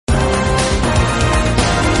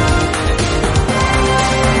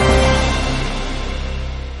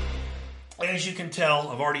as you can tell,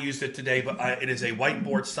 I've already used it today, but it is a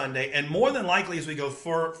whiteboard Sunday. And more than likely, as we go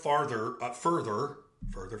further,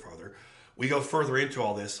 we go further into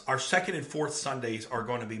all this, our second and fourth Sundays are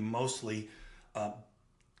going to be mostly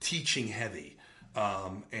teaching heavy.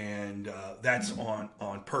 And that's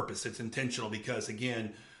on purpose. It's intentional because,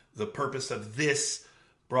 again, the purpose of this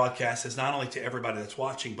broadcast is not only to everybody that's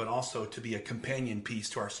watching, but also to be a companion piece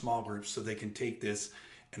to our small groups so they can take this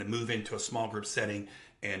and move into a small group setting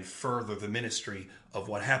and further the ministry of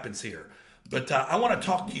what happens here. But I want to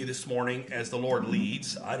talk to you this morning as the Lord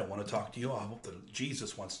leads. I don't want to talk to you. I hope that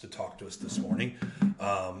Jesus wants to talk to us this morning.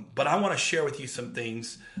 But I want to share with you some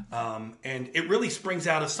things. And it really springs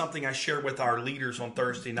out of something I shared with our leaders on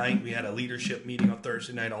Thursday night. We had a leadership meeting on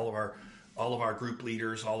Thursday night. All of our group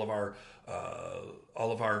leaders, all of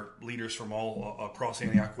our leaders from all across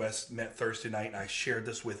Antioch West met Thursday night, and I shared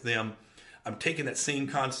this with them. I'm taking that same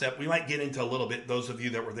concept. We might get into a little bit, those of you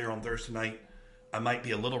that were there on Thursday night, I might be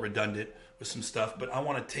a little redundant with some stuff, but I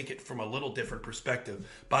want to take it from a little different perspective.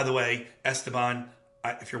 By the way, Esteban,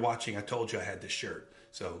 if you're watching, I told you I had this shirt.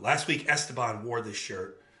 So last week, Esteban wore this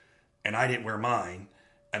shirt, and I didn't wear mine,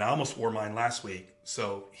 and I almost wore mine last week.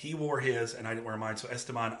 So he wore his, and I didn't wear mine. So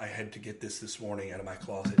Esteban, I had to get this morning out of my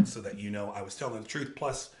closet so that you know I was telling the truth,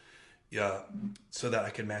 plus so that I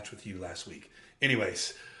could match with you last week.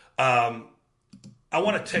 Anyways, I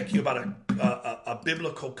want to take you about a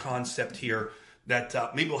biblical concept here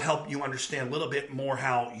that maybe will help you understand a little bit more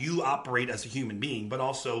how you operate as a human being, but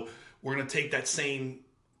also we're going to take that same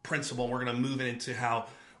principle and we're going to move it into how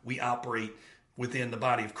we operate within the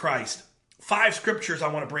body of Christ. 5 scriptures I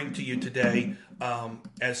want to bring to you today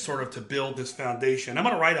as sort of to build this foundation. I'm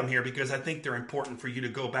going to write them here because I think they're important for you to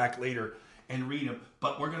go back later and read them.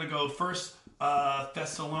 But we're going to go first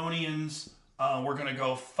Thessalonians. We're going to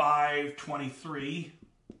go 5:23.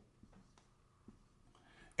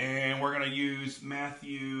 And we're going to use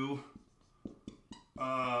Matthew,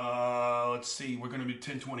 we're going to do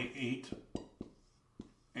 10:28.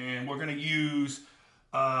 And we're going to use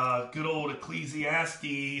good old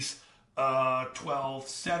Ecclesiastes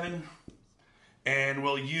 12:7. And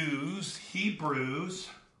we'll use Hebrews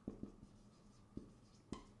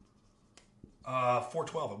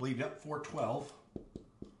 4:12, I believe. Yep, 4:12.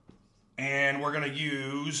 And we're going to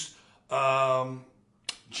use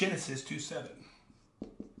Genesis 2:7.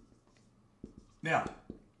 Now,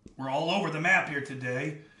 we're all over the map here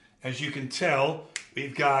today. As you can tell,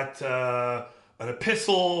 we've got an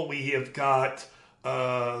epistle, we have got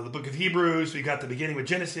the book of Hebrews, we've got the beginning with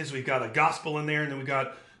Genesis, we've got a gospel in there, and then we've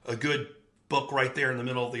got a good book right there in the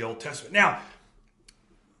middle of the Old Testament. Now,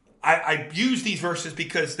 I use these verses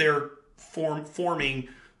because they're forming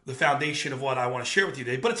the foundation of what I want to share with you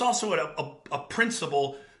today, but it's also a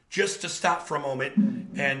principle, just to stop for a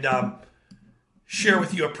moment and share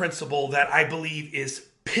with you a principle that I believe is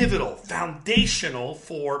pivotal, foundational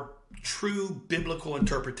for true biblical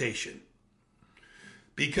interpretation.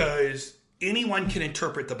 Because anyone can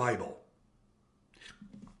interpret the Bible.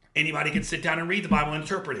 Anybody can sit down and read the Bible and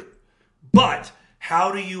interpret it. But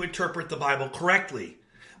how do you interpret the Bible correctly?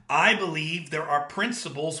 I believe there are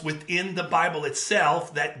principles within the Bible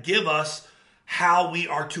itself that give us how we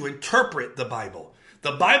are to interpret the Bible.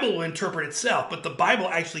 The Bible will interpret itself, but the Bible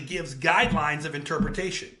actually gives guidelines of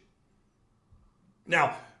interpretation.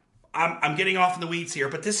 Now, I'm getting off in the weeds here,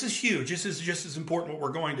 but this is huge. This is just as important what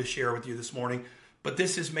we're going to share with you this morning. But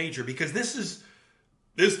this is major because this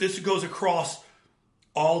goes across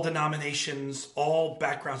all denominations, all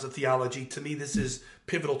backgrounds of theology. To me, this is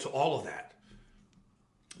pivotal to all of that.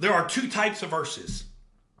 There are 2 types of verses.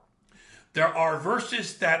 There are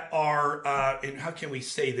verses that are, and how can we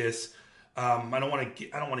say this? I don't want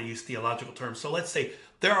to use theological terms. So let's say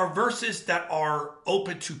there are verses that are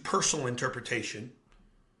open to personal interpretation,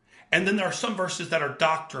 and then there are some verses that are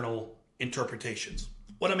doctrinal interpretations.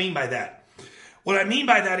 What do I mean by that? What I mean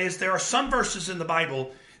by that is there are some verses in the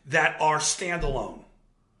Bible that are standalone,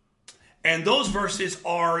 and those verses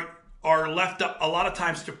are left up a lot of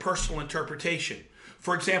times to personal interpretation.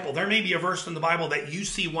 For example, there may be a verse in the Bible that you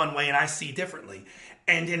see one way and I see differently,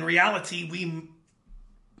 and in reality, we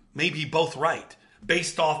may be both right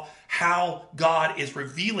based off how God is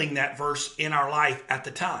revealing that verse in our life at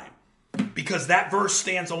the time. Because that verse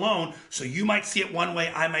stands alone, so you might see it one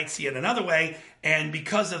way, I might see it another way, and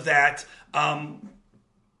because of that,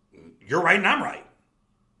 you're right and I'm right.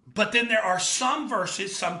 But then there are some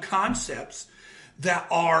verses, some concepts that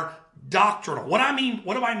are doctrinal. What do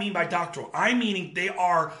I mean by doctrinal? I mean they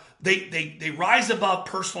rise above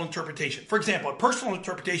personal interpretation. For example, personal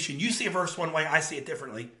interpretation, you see a verse one way, I see it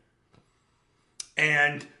differently.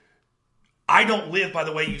 And I don't live by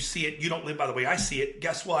the way you see it. You don't live by the way I see it.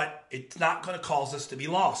 Guess what? It's not going to cause us to be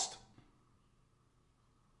lost.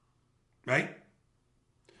 Right?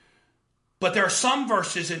 But there are some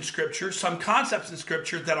verses in Scripture, some concepts in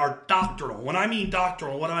Scripture that are doctrinal. When I mean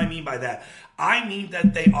doctrinal, what do I mean by that? I mean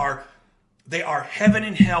that they are heaven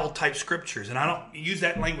and hell type scriptures. And I don't use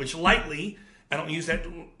that language lightly. I don't use that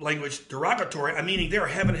language derogatory. I mean, they're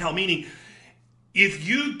heaven and hell, meaning if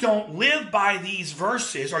you don't live by these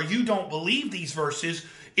verses or you don't believe these verses,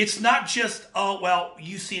 it's not just, oh, well,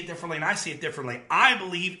 you see it differently and I see it differently. I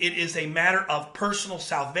believe it is a matter of personal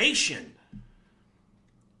salvation.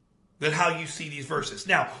 That how you see these verses.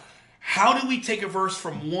 Now, how do we take a verse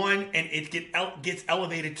from one and it gets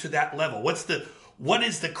elevated to that level? What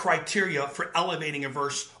is the criteria for elevating a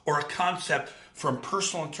verse or a concept from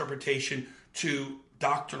personal interpretation to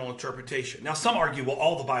doctrinal interpretation? Now, some argue, well,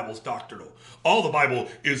 all the Bible is doctrinal. All the Bible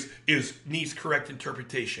needs correct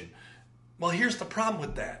interpretation. Well, here's the problem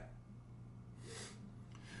with that.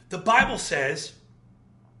 The Bible says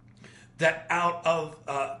that out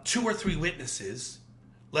of 2 or 3 witnesses,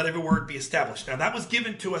 let every word be established. Now, that was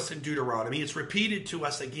given to us in Deuteronomy. It's repeated to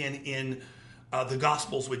us again in the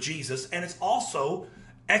Gospels with Jesus. And it's also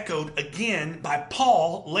echoed again by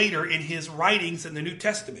Paul later in his writings in the New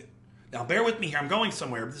Testament. Now, bear with me here. I'm going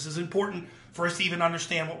somewhere. This is important for us to even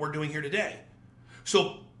understand what we're doing here today.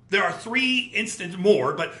 So, there are 3 instances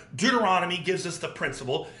more, but Deuteronomy gives us the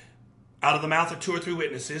principle. Out of the mouth of 2 or 3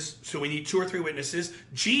 witnesses. So, we need 2 or 3 witnesses.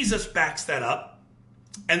 Jesus backs that up.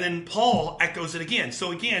 And then Paul echoes it again.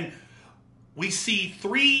 So again, we see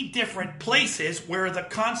 3 different places where the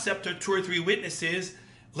concept of 2 or 3 witnesses,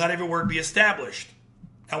 let every word be established.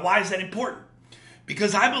 Now, why is that important?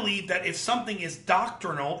 Because I believe that if something is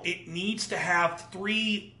doctrinal, it needs to have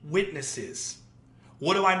 3 witnesses.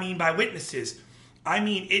 What do I mean by witnesses? I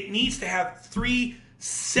mean it needs to have 3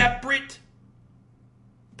 separate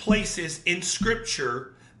places in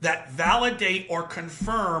Scripture that validate or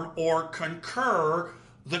confirm or concur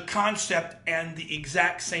the concept and the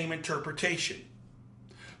exact same interpretation.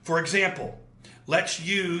 For example, let's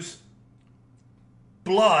use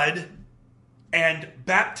blood and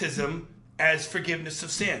baptism as forgiveness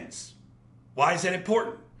of sins. Why is that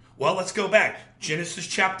important? Well, let's go back. Genesis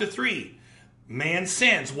chapter 3. Man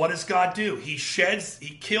sins. What does God do? He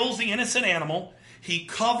kills the innocent animal. He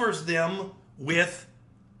covers them with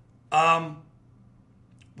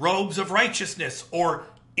robes of righteousness or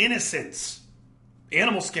innocence.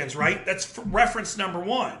 Animal skins, right? That's reference number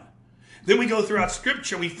 1. Then we go throughout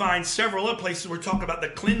Scripture. We find several other places where we talk about the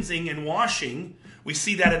cleansing and washing. We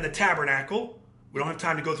see that in the tabernacle. We don't have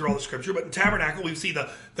time to go through all the Scripture, but in the tabernacle we see the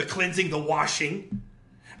cleansing, the washing.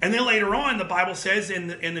 And then later on, the Bible says in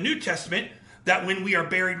the New Testament that when we are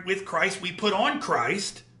buried with Christ, we put on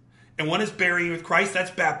Christ. And what is burying with Christ?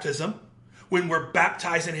 That's baptism. When we're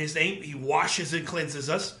baptized in His name, He washes and cleanses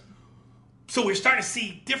us. So we're starting to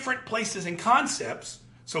see different places and concepts.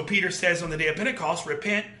 So Peter says on the day of Pentecost,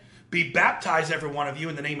 repent, be baptized, every one of you,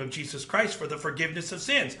 in the name of Jesus Christ for the forgiveness of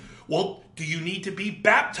sins. Well, do you need to be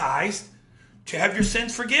baptized to have your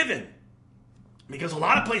sins forgiven? Because a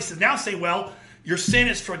lot of places now say, well, your sin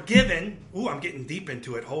is forgiven. Ooh, I'm getting deep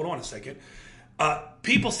into it. Hold on a second.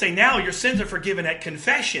 People say now your sins are forgiven at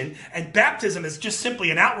confession, and baptism is just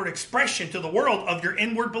simply an outward expression to the world of your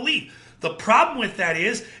inward belief. The problem with that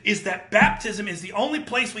is that baptism is the only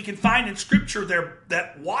place we can find in Scripture there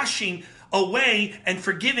that washing away and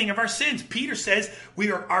forgiving of our sins. Peter says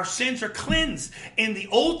our sins are cleansed. In the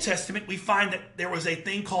Old Testament, we find that there was a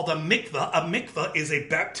thing called a mikvah. A mikvah is a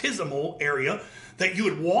baptismal area that you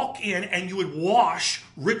would walk in and you would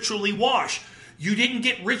ritually wash. You didn't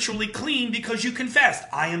get ritually clean because you confessed,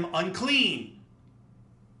 I am unclean.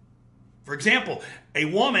 For example, a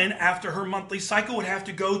woman after her monthly cycle would have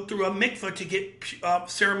to go through a mikvah to get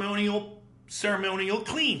ceremonial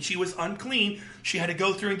clean. She was unclean. She had to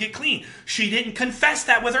go through and get clean. She didn't confess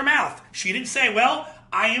that with her mouth. She didn't say, well,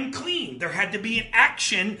 I am clean. There had to be an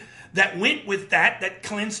action that went with that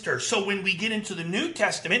cleansed her. So when we get into the New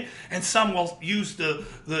Testament, and some will use the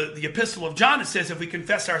epistle of John, it says, if we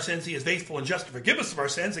confess our sins, He is faithful and just to forgive us of our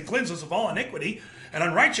sins and cleanse us of all iniquity and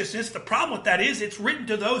unrighteousness. The problem with that is it's written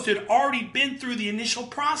to those who had already been through the initial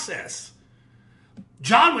process.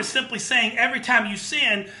 John was simply saying every time you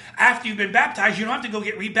sin after you've been baptized, you don't have to go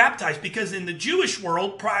get rebaptized, because in the Jewish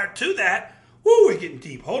world prior to that, we're getting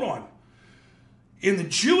deep. Hold on. In the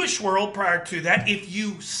Jewish world prior to that, if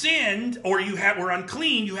you sinned or were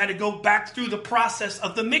unclean, you had to go back through the process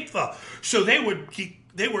of the mikvah. So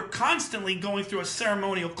they were constantly going through a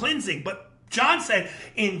ceremonial cleansing. But John said,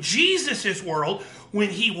 in Jesus' world, when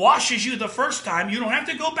he washes you the first time, you don't have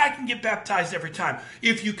to go back and get baptized every time.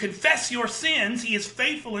 If you confess your sins, he is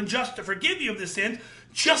faithful and just to forgive you of the sins,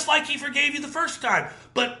 just like he forgave you the first time.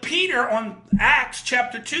 But Peter on Acts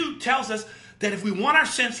chapter 2 tells us that if we want our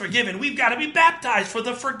sins forgiven, we've got to be baptized for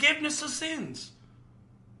the forgiveness of sins.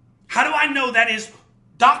 How do I know that is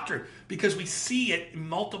doctrine? Because we see it in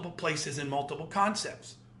multiple places in multiple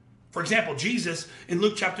concepts. For example, Jesus in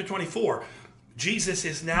Luke chapter 24, Jesus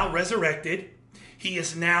is now resurrected. He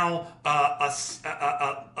is now a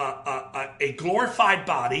glorified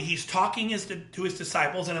body. He's talking to his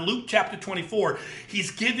disciples. And in Luke chapter 24,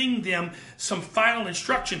 he's giving them some final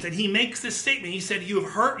instructions. And he makes this statement. He said, you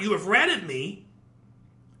have read of me.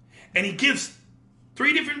 And he gives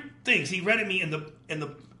three different things. He read of me in the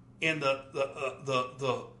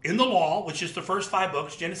law, which is the first 5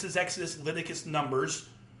 books, Genesis, Exodus, Leviticus, Numbers,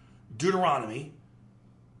 Deuteronomy.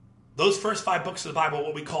 Those first 5 books of the Bible are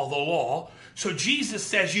what we call the law. So Jesus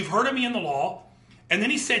says, you've heard of me in the law. And then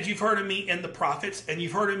he said, you've heard of me in the prophets. And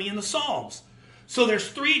you've heard of me in the Psalms. So there's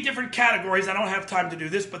 3 different categories. I don't have time to do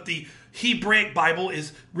this, but the Hebraic Bible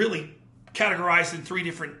is really categorized in 3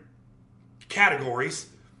 different categories.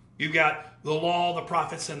 You've got the law, the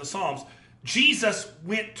prophets, and the Psalms. Jesus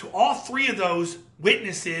went to all 3 of those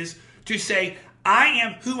witnesses to say, I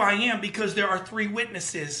am who I am because there are 3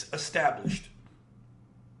 witnesses established.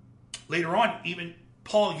 Later on, even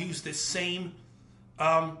Paul used this same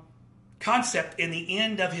concept in the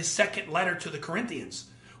end of his second letter to the Corinthians,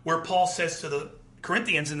 where Paul says to the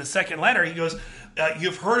Corinthians in the second letter, he goes,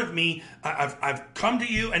 you've heard of me, I've come to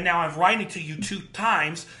you, and now I'm writing to you 2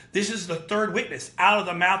 times. This is the 3rd witness. Out of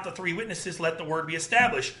the mouth of 3 witnesses, let the word be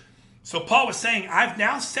established. So Paul was saying, I've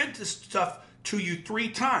now sent this stuff to you 3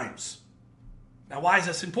 times. Now, why is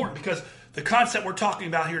this important? Because the concept we're talking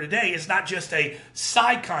about here today is not just a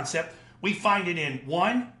side concept. We find it in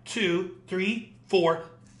 1, 2, 3, 4,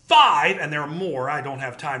 5, and there are more. I don't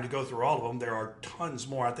have time to go through all of them. There are tons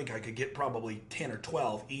more. I think I could get probably 10 or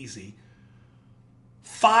 12 easy.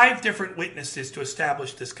 5 different witnesses to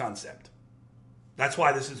establish this concept. That's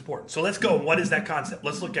why this is important. So let's go. What is that concept?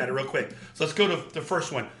 Let's look at it real quick. So let's go to the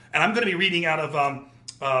first one. And I'm going to be reading out of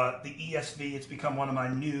the ESV. It's become one of my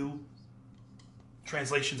new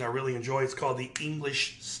translations I really enjoy. It's called the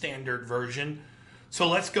English Standard Version. So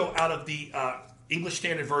let's go out of the English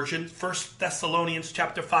Standard Version. 1 Thessalonians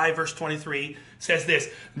chapter 5, verse 23 says this,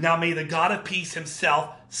 now may the God of peace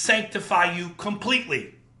himself sanctify you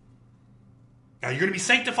completely. Now you're going to be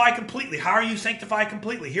sanctified completely. How are you sanctified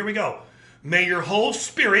completely? Here we go. May your whole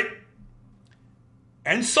spirit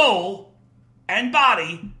and soul and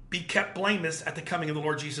body be kept blameless at the coming of the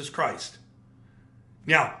Lord Jesus Christ.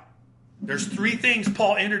 Now, there's 3 things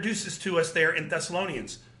Paul introduces to us there in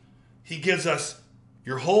Thessalonians. He gives us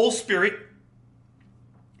your whole spirit,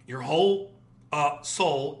 your whole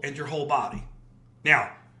soul, and your whole body.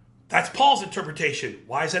 Now, that's Paul's interpretation.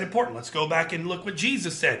 Why is that important? Let's go back and look what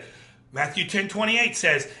Jesus said. Matthew 10:28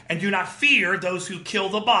 says, and do not fear those who kill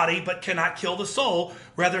the body, but cannot kill the soul.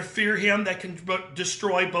 Rather fear him that can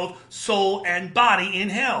destroy both soul and body in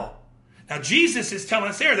hell. Now, Jesus is telling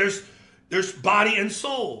us there's body and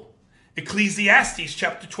soul. Ecclesiastes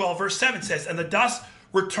chapter 12, verse 7 says, and the dust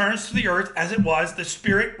returns to the earth as it was, the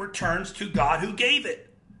spirit returns to God who gave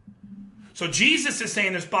it. So Jesus is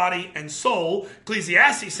saying there's body and soul.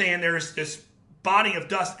 Ecclesiastes is saying there's this body of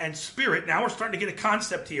dust and spirit. Now we're starting to get a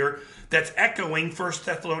concept here that's echoing 1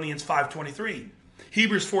 Thessalonians 5:23.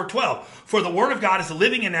 Hebrews 4:12. For the word of God is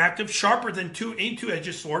living and active, sharper than any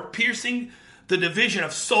two-edged sword, piercing the division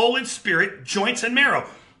of soul and spirit, joints and marrow.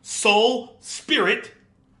 Soul, spirit.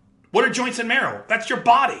 What are joints and marrow? That's your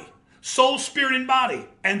body. Soul, spirit, and body.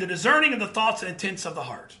 And the discerning of the thoughts and intents of the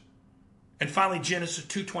heart. And finally, Genesis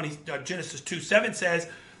 2:7 says,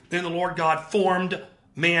 then the Lord God formed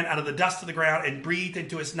man out of the dust of the ground and breathed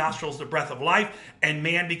into his nostrils the breath of life, and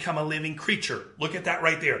man become a living creature. Look at that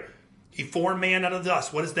right there. He formed man out of the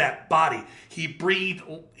dust. What is that? Body. He breathed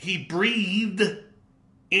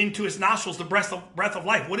into his nostrils the breath of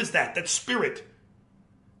life. What is that? That's spirit.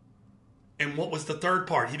 And what was the third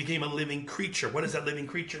part? He became a living creature. What does that living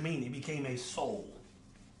creature mean? He became a soul.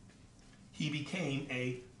 He became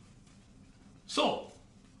a soul.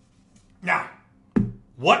 Now,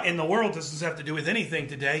 what in the world does this have to do with anything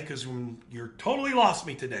today? Because you're totally lost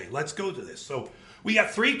me today. Let's go to this. So we got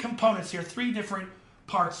 3 components here, 3 different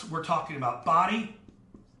parts we're talking about. Body,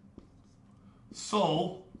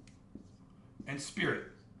 soul, and spirit.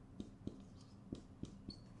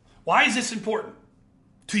 Why is this important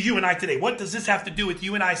to you and I today? What does this have to do with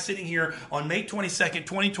you and I sitting here on May 22nd,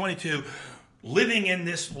 2022, living in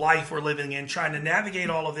this life we're living in, trying to navigate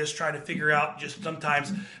all of this, trying to figure out just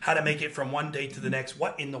sometimes how to make it from one day to the next.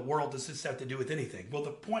 What in the world does this have to do with anything? Well,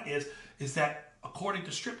 the point is that according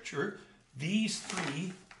to Scripture, these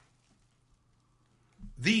three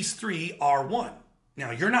are one.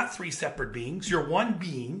 Now, you're not three separate beings. You're one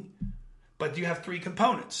being, but you have three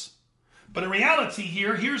components. But in reality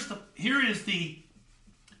here is the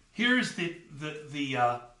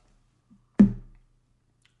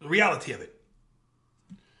reality of it.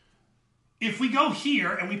 If we go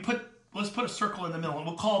here and let's put a circle in the middle, and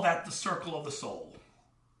we'll call that the circle of the soul.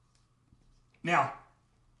 Now,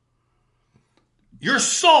 your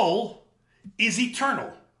soul is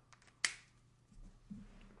eternal.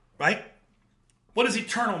 Right? What does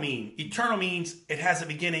eternal mean? Eternal means it has a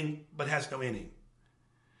beginning but has no ending.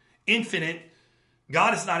 Infinite,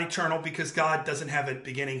 God is not eternal because God doesn't have a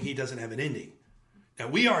beginning, he doesn't have an ending. Now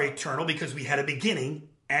we are eternal because we had a beginning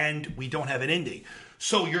and we don't have an ending.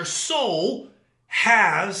 So your soul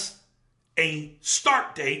has a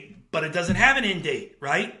start date, but it doesn't have an end date,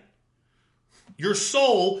 right? Your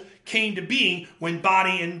soul came to being when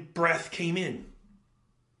body and breath came in.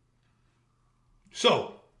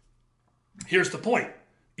 So, here's the point.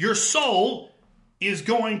 Your soul is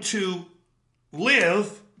going to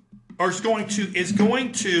live, or is going to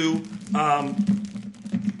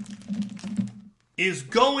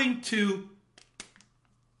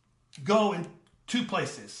go in two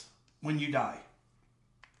places when you die.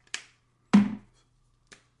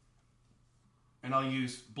 And I'll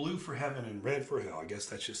use blue for heaven and red for hell. I guess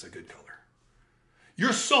that's just a good color.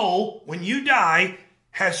 Your soul, when you die,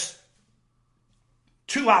 has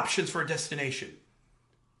two options for a destination.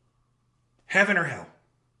 Heaven or hell.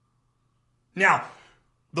 Now,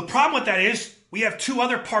 the problem with that is we have two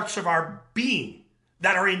other parts of our being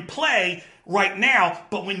that are in play right now,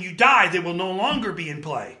 but when you die, they will no longer be in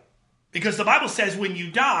play. Because the Bible says when you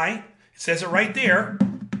die, it says it right there.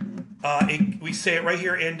 We say it right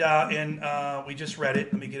here, and we just read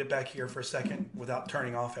it. Let me get it back here for a second without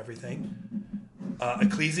turning off everything.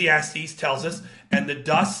 Ecclesiastes tells us, and the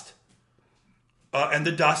dust,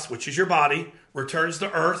 which is your body, returns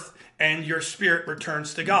to earth, and your spirit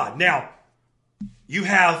returns to God. Now, you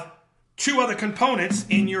have two other components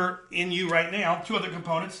in you right now. Two other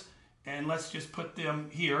components, and let's just put them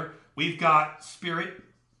here. We've got spirit,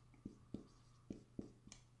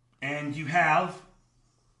 and you have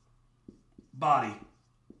body,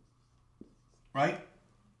 right?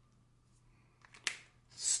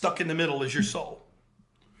 Stuck in the middle is your soul.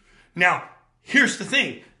 Now, here's the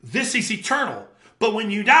thing. This is eternal. But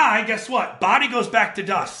when you die, guess what? Body goes back to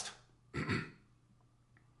dust.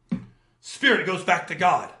 Spirit goes back to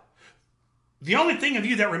God. The only thing of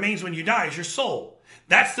you that remains when you die is your soul.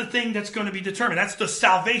 That's the thing that's going to be determined. That's the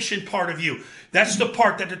salvation part of you. That's the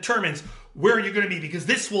part that determines where you're going to be, because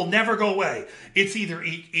this will never go away. It's either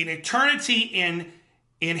an eternity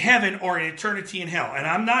in heaven or an eternity in hell. And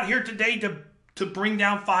I'm not here today to bring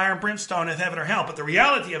down fire and brimstone in heaven or hell. But the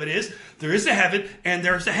reality of it is there is a heaven and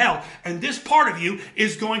there's a hell. And this part of you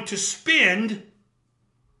is going to spend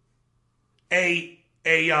an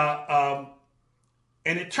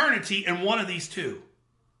eternity in one of these two.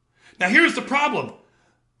 Now here's the problem.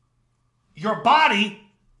 Your body,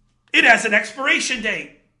 it has an expiration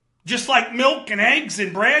date. Just like milk and eggs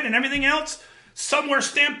and bread and everything else, somewhere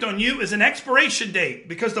stamped on you is an expiration date,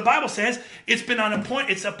 because the Bible says it's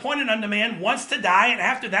appointed unto man once to die, and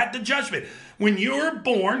after that the judgment. When you were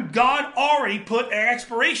born, God already put an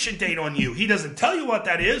expiration date on you. He doesn't tell you what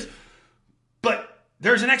that is, but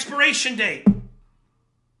there's an expiration date.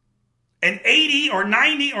 And 80 or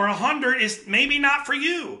 90 or 100 is maybe not for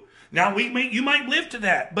you. Now you might live to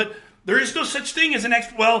that, but there is no such thing as I'm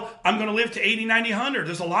going to live to 80, 90, 100.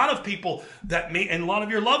 There's a lot of people and a lot of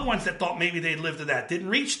your loved ones that thought maybe they'd live to that, didn't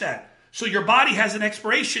reach that. So your body has an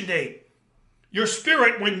expiration date. Your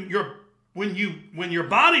spirit, when your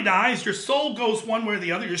body dies, your soul goes one way or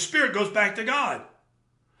the other. Your spirit goes back to God.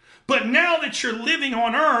 But now that you're living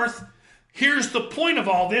on earth, here's the point of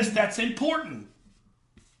all this that's important.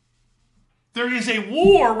 There is a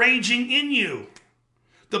war raging in you.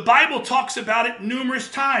 The Bible talks about it numerous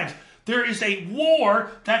times. There is a war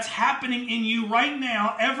that's happening in you right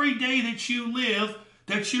now. Every day that you live,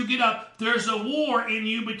 that you get up, there's a war in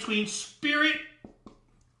you between spirit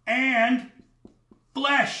and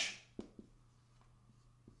flesh.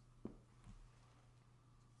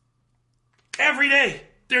 Every day,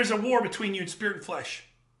 there's a war between you and spirit and flesh.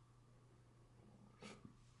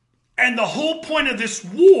 And the whole point of this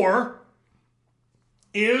war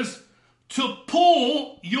is to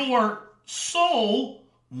pull your soul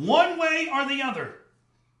one way or the other.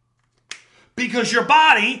 Because your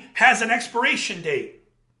body has an expiration date.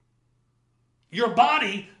 Your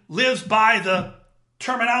body lives by the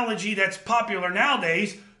terminology that's popular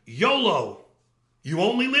nowadays, YOLO. You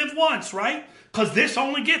only live once, right? Because this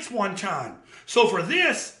only gets one time. So for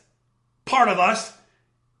this part of us,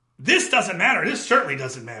 this doesn't matter. This certainly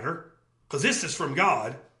doesn't matter because this is from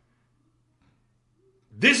God.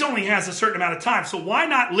 This only has a certain amount of time. So why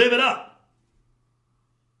not live it up?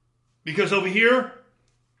 Because over here,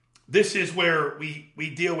 this is where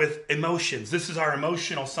we deal with emotions. This is our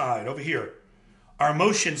emotional side over here. Our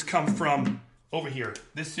emotions come from over here.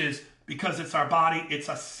 This is, because it's our body, it's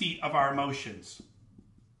a seat of our emotions.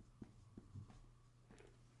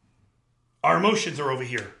 Our emotions are over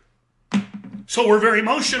here. So we're very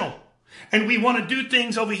emotional. And we want to do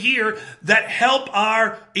things over here that help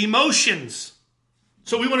our emotions.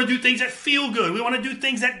 So we want to do things that feel good. We want to do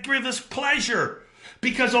things that give us pleasure.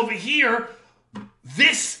 Because over here,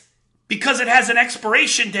 this, because it has an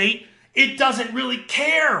expiration date, it doesn't really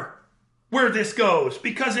care where this goes.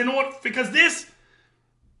 Because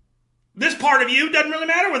this part of you doesn't really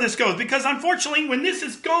matter where this goes. Because unfortunately, when this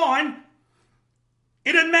is gone,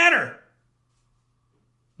 it doesn't matter.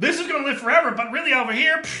 This is going to live forever, but really over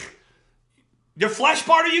here, your flesh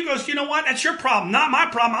part of you goes, you know what? That's your problem, not my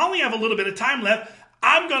problem. I only have a little bit of time left.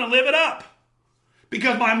 I'm going to live it up.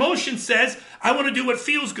 Because my emotion says, I want to do what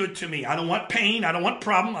feels good to me. I don't want pain. I don't want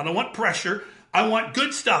problem. I don't want pressure. I want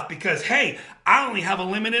good stuff because, hey, I only have a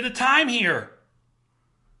limited time here.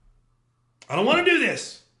 I don't want to do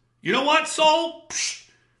this. You know what, soul?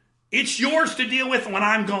 It's yours to deal with when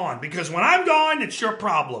I'm gone. Because when I'm gone, it's your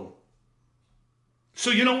problem. So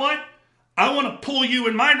you know what? I want to pull you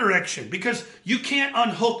in my direction because you can't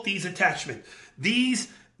unhook these attachments. These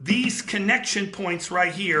connection points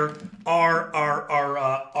right here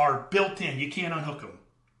are built in. You can't unhook them.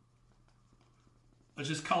 Let's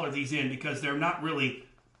just color these in because they're not really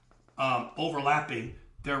overlapping.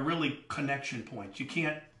 They're really connection points. You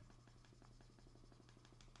can't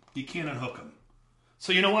unhook them.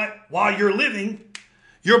 So you know what? While you're living,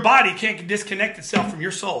 your body can't disconnect itself from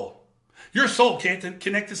your soul. Your soul can't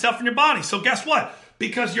connect itself from your body. So guess what?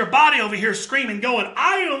 Because your body over here is screaming, going,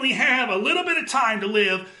 I only have a little bit of time to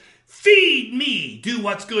live. Feed me. Do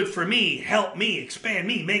what's good for me. Help me. Expand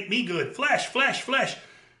me. Make me good. Flesh, flesh, flesh.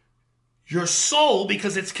 Your soul,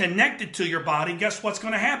 because it's connected to your body, guess what's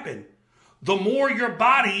going to happen? The more your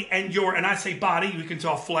body and I say body, you can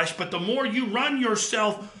tell flesh, but the more you run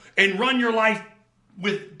yourself and run your life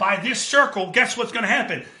by this circle, guess what's going to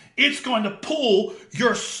happen? It's going to pull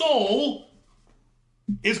your soul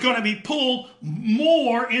is going to be pulled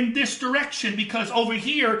more in this direction because over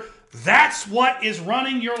here, that's what is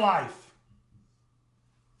running your life.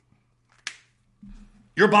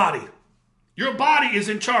 Your body. Your body is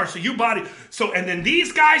in charge. And then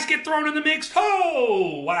these guys get thrown in the mix.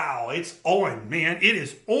 Oh, wow. It's on, man. It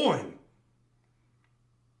is on.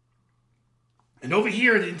 And over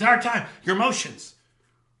here, the entire time, your emotions.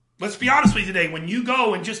 Let's be honest with you today. When you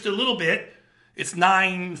go in just a little bit, it's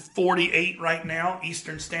 9:48 right now,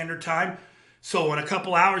 Eastern Standard Time. So in a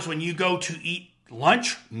couple hours, when you go to eat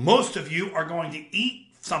lunch, most of you are going to eat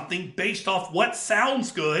something based off what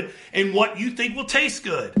sounds good and what you think will taste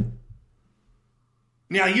good.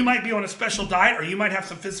 Now, you might be on a special diet or you might have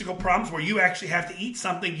some physical problems where you actually have to eat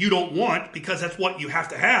something you don't want because that's what you have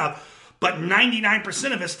to have. But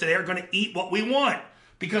 99% of us today are going to eat what we want.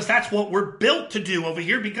 Because that's what we're built to do over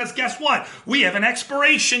here. Because guess what? We have an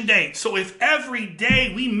expiration date. So if every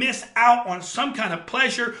day we miss out on some kind of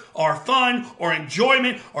pleasure or fun or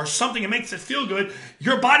enjoyment or something that makes us feel good,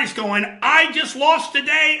 your body's going, I just lost a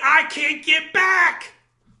day. I can't get back.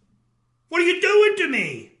 What are you doing to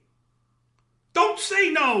me? Don't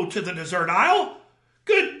say no to the dessert aisle.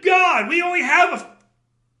 Good God, we only have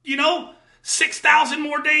 6,000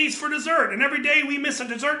 more days for dessert. And every day we miss a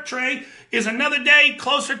dessert tray is another day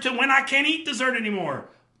closer to when I can't eat dessert anymore.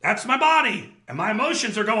 That's my body. And my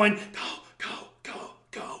emotions are going, go, go, go,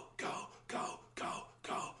 go, go, go, go,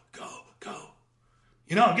 go, go, go.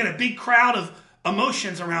 I get a big crowd of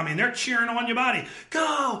emotions around me and they're cheering on your body.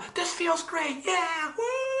 Go, this feels great. Yeah,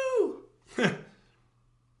 woo.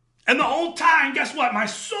 And the whole time, guess what? My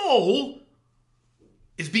soul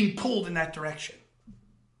is being pulled in that direction.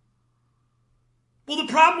 Well,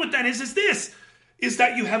 the problem with that is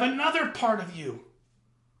that you have another part of you.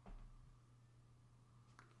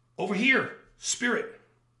 Over here, spirit.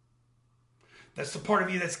 That's the part of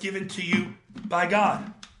you that's given to you by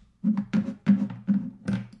God.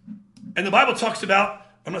 And the Bible talks about,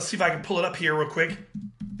 I'm going to see if I can pull it up here real quick.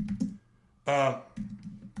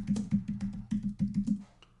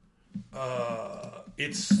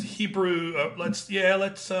 It's Hebrew. Let's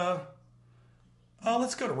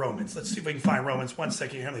Let's go to Romans. Let's see if we can find Romans. 1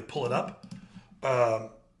 second here. Let me pull it up.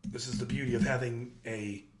 This is the beauty of having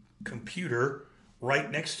a computer right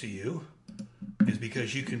next to you, is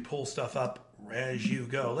because you can pull stuff up as you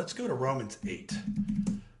go. Let's go to Romans 8.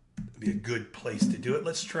 It'd be a good place to do it.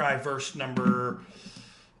 Let's try verse number...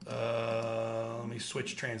 let me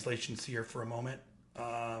switch translations here for a moment.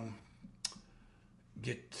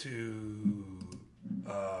 Get to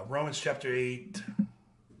Romans chapter 8.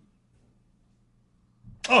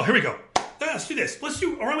 Oh, here we go. Let's do this. Let's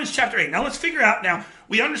do Romans chapter 8. Now let's figure out. Now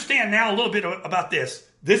we understand now a little bit about this.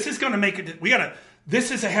 This is going to make it.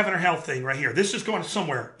 This is a heaven or hell thing right here. This is going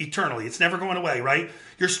somewhere eternally. It's never going away, right?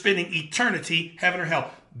 You're spending eternity, heaven or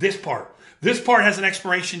hell. This part has an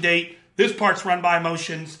expiration date. This part's run by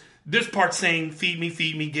emotions. This part's saying, feed me,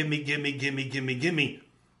 give me, give me, give me, give me, give me.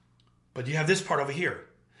 But you have this part over here.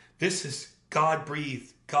 This is God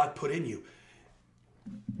breathed, God put in you.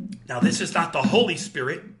 Now, this is not the Holy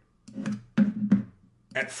Spirit.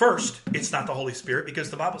 At first, it's not the Holy Spirit,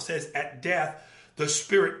 because the Bible says at death, the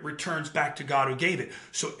Spirit returns back to God who gave it.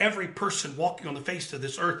 So every person walking on the face of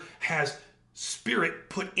this earth has Spirit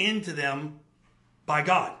put into them by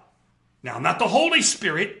God. Now, not the Holy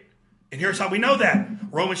Spirit. And here's how we know that.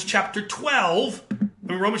 Romans chapter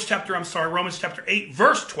 8,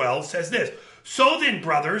 verse 12 says this. So then,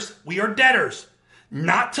 brothers, we are debtors,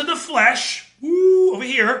 not to the flesh, over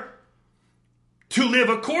here, to live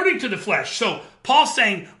according to the flesh. So Paul's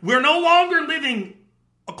saying we're no longer living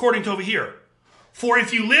according to over here. For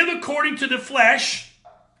if you live according to the flesh,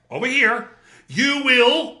 over here, you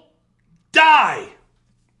will die.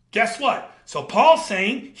 Guess what? So Paul's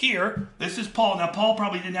saying here, this is Paul. Now, Paul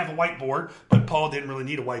probably didn't have a whiteboard, but Paul didn't really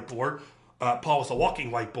need a whiteboard. Paul was a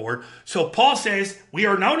walking whiteboard. So Paul says, we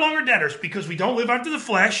are no longer debtors because we don't live after the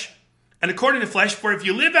flesh and according to the flesh. For if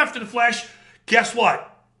you live after the flesh, guess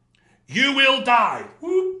what? You will die.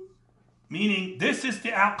 Meaning, this is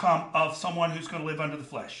the outcome of someone who's going to live under the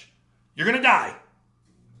flesh. You're going to die.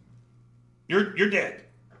 You're dead.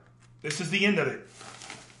 This is the end of it.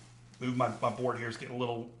 Move my board here. It's getting a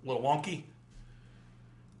little wonky.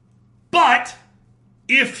 But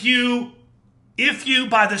if you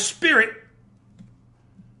by the Spirit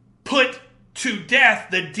put to death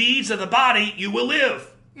the deeds of the body, you will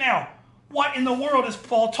live. Now, what in the world is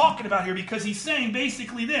Paul talking about here? Because he's saying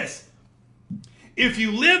basically this. If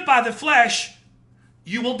you live by the flesh,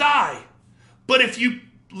 you will die. But if you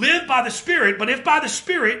live by the Spirit, if by the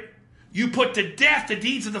Spirit you put to death the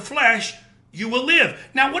deeds of the flesh, you will live.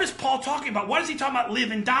 Now, what is Paul talking about? What is he talking about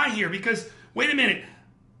live and die here? Because, wait a minute.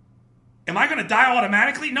 Am I going to die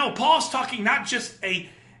automatically? No, Paul's talking not just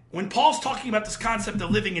when Paul's talking about this concept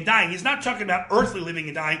of living and dying, he's not talking about earthly living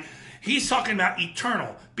and dying. He's talking about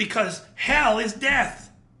eternal, because hell is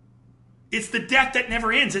death. It's the death that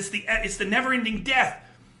never ends. It's the never-ending death.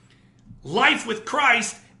 Life with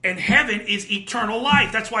Christ and heaven is eternal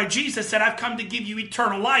life. That's why Jesus said, I've come to give you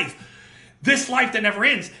eternal life. This life that never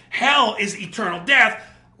ends. Hell is eternal death.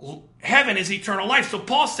 Heaven is eternal life. So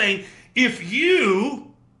Paul's saying, if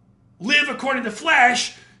you live according to the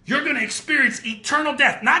flesh, you're going to experience eternal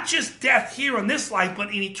death. Not just death here on this life, but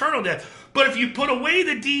in eternal death. But if you put away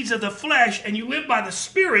the deeds of the flesh and you live by the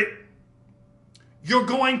Spirit, you're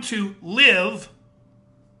going to live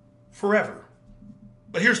forever.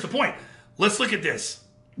 But here's the point. Let's look at this.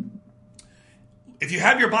 If you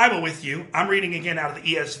have your Bible with you, I'm reading again out of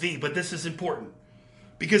the ESV, but this is important.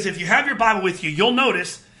 Because if you have your Bible with you, you'll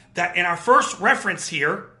notice that in our first reference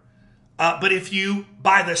here, but if you,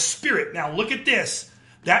 by the Spirit, now look at this.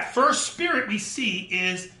 That first Spirit we see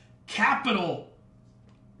is capital.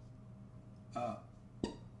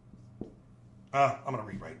 I'm going to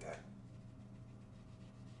rewrite that.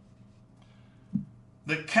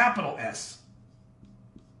 The capital S.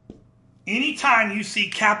 Anytime you see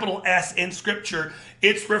capital S in Scripture,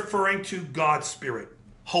 it's referring to God's Spirit,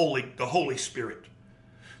 the Holy Spirit.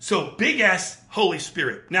 So big S, Holy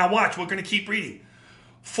Spirit. Now watch, we're going to keep reading.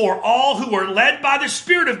 For all who are led by the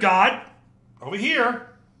Spirit of God, over here,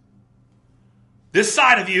 this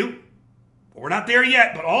side of you, we're not there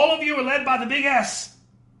yet, but all of you are led by the big S.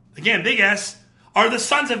 Again, big S, are the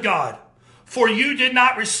sons of God. For you did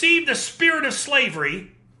not receive the spirit of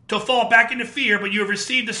slavery to fall back into fear, but you have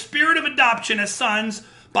received the spirit of adoption as sons,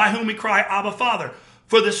 by whom we cry, Abba, Father.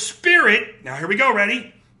 For the Spirit, now here we go,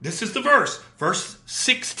 ready? This is the verse. Verse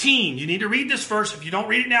 16. You need to read this verse. If you don't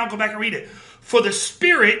read it now, go back and read it. For the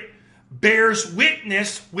Spirit bears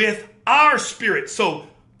witness with our spirit. So,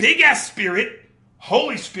 big S Spirit,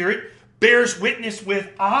 Holy Spirit, bears witness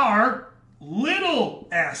with our little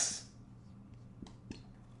s.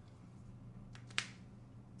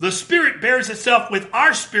 The Spirit bears itself with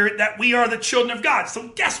our spirit that we are the children of God. So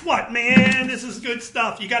guess what, man? This is good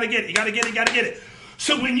stuff. You got to get it. You got to get it. You got to get it.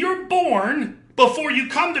 So when you're born, before you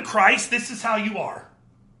come to Christ, this is how you are.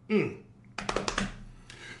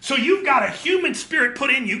 So you've got a human spirit put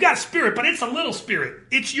in you. You got a spirit, but it's a little spirit.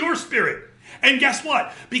 It's your spirit. And guess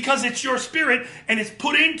what? Because it's your spirit and it's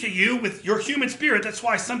put into you with your human spirit. That's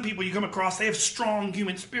why some people you come across, they have strong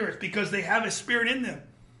human spirits because they have a spirit in them.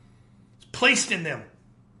 It's placed in them.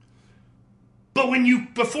 But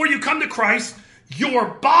before you come to Christ, your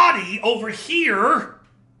body over here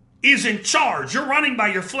is in charge. You're running by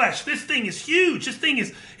your flesh. This thing is huge. This thing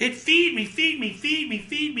is, feed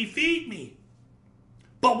me.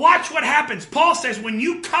 But watch what happens. Paul says when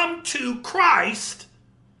you come to Christ,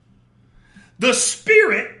 the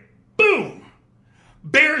Spirit, boom,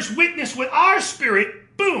 bears witness with our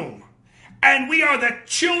spirit, boom. And we are the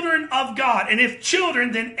children of God. And if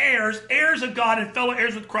children, then heirs, heirs of God and fellow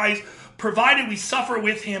heirs with Christ, provided we suffer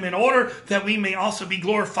with him in order that we may also be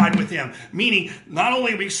glorified with him. Meaning, not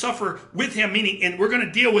only we suffer with him, and we're going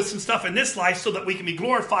to deal with some stuff in this life so that we can be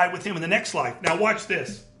glorified with him in the next life. Now watch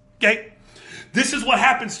this, okay? This is what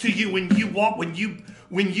happens to you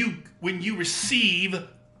when you receive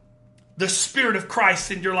the Spirit of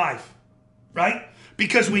Christ in your life, right?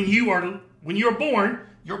 Because when you're born,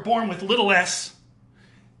 you're born with little s,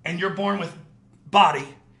 and you're born with body.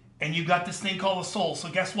 And you got this thing called a soul. So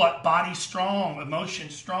guess what? Body strong,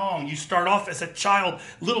 emotion strong. You start off as a child.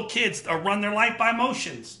 Little kids run their life by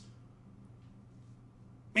emotions.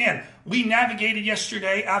 Man, we navigated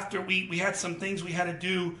yesterday after we had some things we had to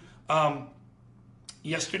do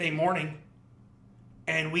yesterday morning.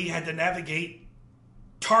 And we had to navigate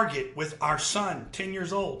Target with our son, 10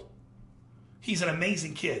 years old. He's an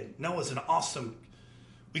amazing kid. Noah's an awesome.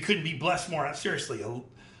 We couldn't be blessed more. Seriously,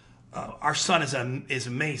 our son is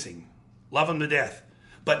amazing. Love him to death.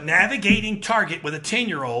 But navigating Target with a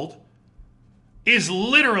 10-year-old is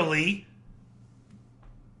literally,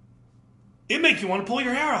 it makes you want to pull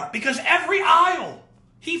your hair out. Because every aisle,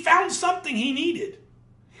 he found something he needed.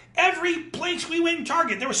 Every place we went in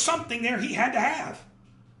Target, there was something there he had to have.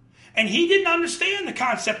 And he didn't understand the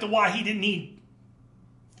concept of why he didn't need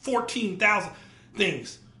 14,000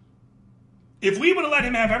 things. If we would have let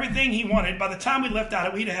him have everything he wanted, by the time we left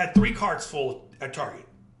out, we'd have had 3 carts full at Target.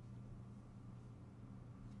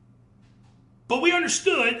 But we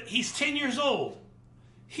understood he's 10 years old.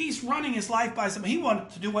 He's running his life by something. He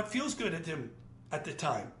wanted to do what feels good at him at the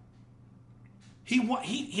time.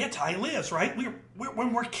 That's how he lives, right?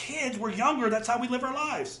 When we're kids, we're younger, that's how we live our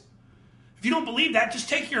lives. If you don't believe that, just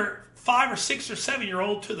take your 5 or 6 or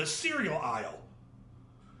 7-year-old to the cereal aisle.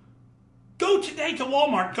 Go today to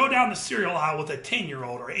Walmart, go down the cereal aisle with a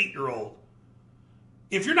 10-year-old or 8-year-old.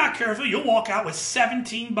 If you're not careful, you'll walk out with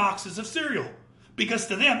 17 boxes of cereal. Because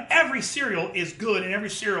to them, every cereal is good and every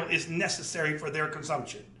cereal is necessary for their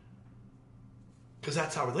consumption. Because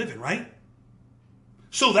that's how we're living, right?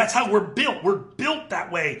 So that's how we're built. We're built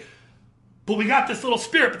that way. But we got this little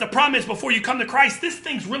spirit. But the problem is, before you come to Christ, this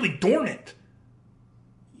thing's really dormant.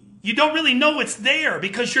 You don't really know it's there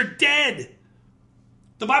because you're dead.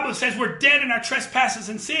 The Bible says we're dead in our trespasses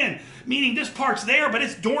and sin. Meaning this part's there, but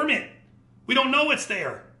it's dormant. We don't know it's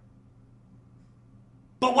there.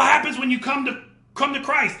 But what happens when you come to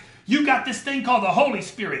Christ? You got this thing called the Holy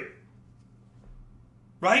Spirit.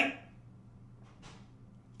 Right?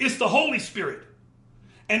 It's the Holy Spirit.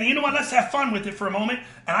 And you know what? Let's have fun with it for a moment.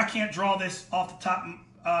 And I can't draw this off the top.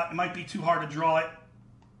 It might be too hard to draw it.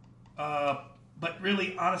 But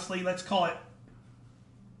really, honestly, let's call it.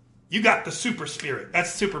 You got the super spirit.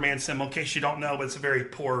 That's Superman symbol. In case you don't know, but it's a very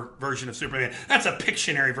poor version of Superman. That's a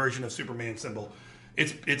Pictionary version of Superman symbol.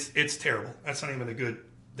 It's terrible. That's not even a good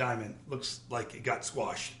diamond. Looks like it got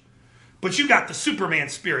squashed. But you got the Superman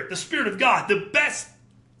spirit, the Spirit of God, the best,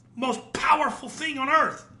 most powerful thing on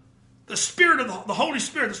earth. The Spirit of the Holy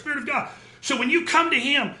Spirit, the Spirit of God. So when you come to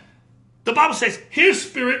Him, the Bible says His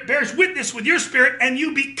Spirit bears witness with your spirit and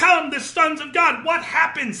you become the sons of God. What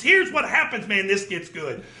happens? Here's what happens, man. This gets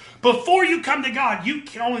good. Before you come to God, you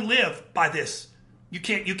can only live by this. You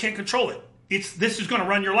can't control it. This is going to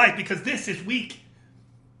run your life because this is weak.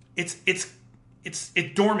 It's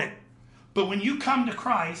dormant. But when you come to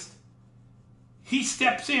Christ, He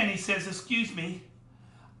steps in. He says, excuse me,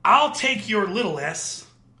 I'll take your little s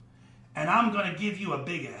and I'm going to give you a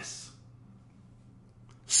big S.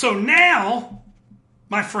 So now,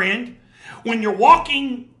 my friend, when you're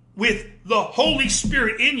walking with the Holy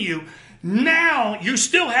Spirit in you, now you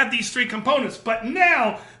still have these 3 components, but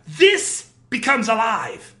now this becomes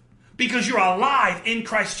alive because you're alive in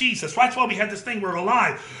Christ Jesus. That's why we have this thing, we're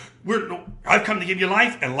alive. I've come to give you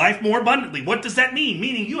life and life more abundantly. What does that mean?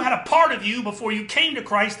 Meaning you had a part of you before you came to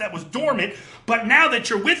Christ that was dormant, but now that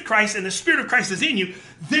you're with Christ and the Spirit of Christ is in you,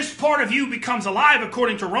 this part of you becomes alive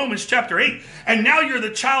according to Romans chapter 8. And now you're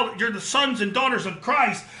the sons and daughters of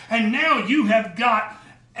Christ, and now you have got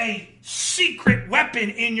a secret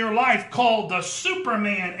weapon in your life called the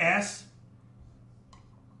Superman S.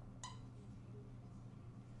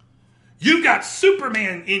 You've got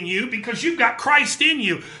Superman in you because you've got Christ in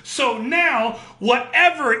you. So now,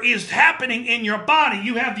 whatever is happening in your body,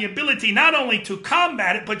 you have the ability not only to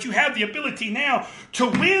combat it, but you have the ability now to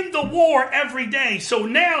win the war every day. So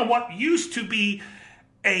now what used to be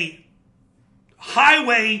a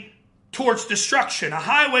highway towards destruction, a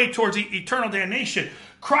highway towards eternal damnation,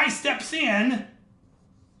 Christ steps in,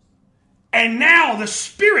 and now the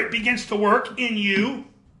Spirit begins to work in you,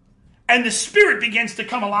 and the Spirit begins to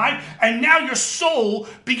come alive, and now your soul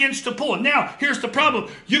begins to pull. Now, here's the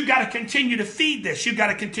problem. You've got to continue to feed this. You've got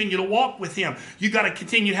to continue to walk with Him. You've got to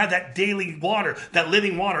continue to have that daily water, that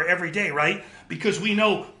living water every day, right? Because we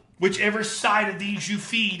know whichever side of these you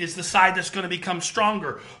feed is the side that's going to become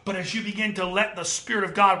stronger. But as you begin to let the Spirit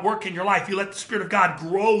of God work in your life, you let the Spirit of God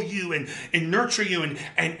grow you and nurture you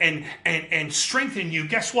and strengthen you.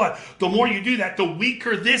 Guess what? The more you do that, the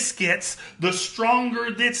weaker this gets, the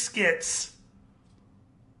stronger this gets.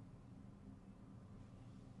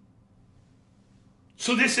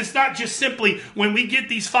 So this is not just simply, when we get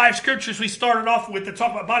these 5 scriptures we started off with to talk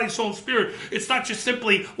about body, soul, and spirit, it's not just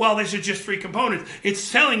simply, well, these are just 3 components.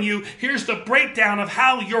 It's telling you, here's the breakdown of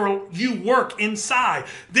how you work inside.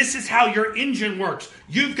 This is how your engine works.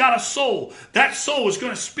 You've got a soul. That soul is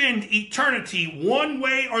going to spend eternity one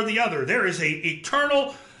way or the other. There is an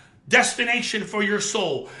eternal destination for your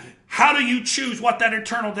soul. How do you choose what that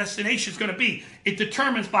eternal destination is going to be? It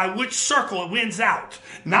determines by which circle it wins out.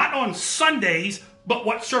 Not on Sundays, but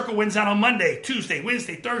what circle wins out on Monday, Tuesday,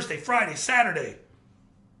 Wednesday, Thursday, Friday, Saturday.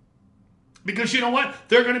 Because you know what?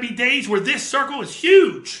 There are going to be days where this circle is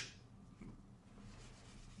huge.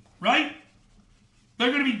 Right? There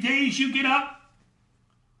are going to be days you get up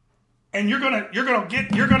and you're going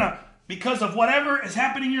to, because of whatever is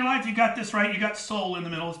happening in your life, you got this right. You got soul in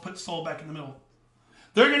the middle. Let's put soul back in the middle.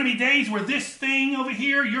 There are going to be days where this thing over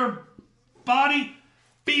here, your body,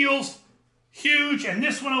 feels huge, and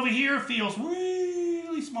this one over here feels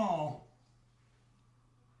really small.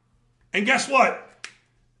 And guess what?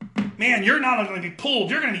 Man, you're not going to be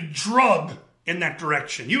pulled. You're going to be drugged in that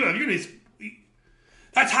direction.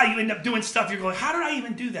 That's how you end up doing stuff. You're going, how did I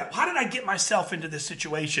even do that? How did I get myself into this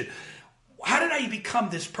situation? How did I become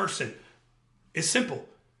this person? It's simple.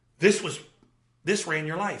 This ran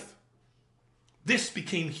your life. This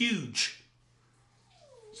became huge.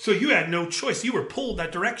 So you had no choice. You were pulled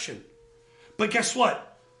that direction. But guess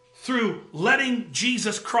what? Through letting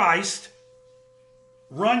Jesus Christ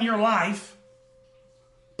run your life,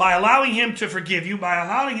 by allowing Him to forgive you, by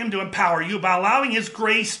allowing Him to empower you, by allowing His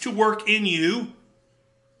grace to work in you,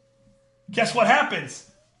 guess what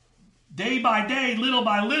happens? Day by day, little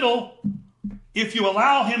by little, if you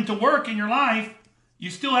allow Him to work in your life, you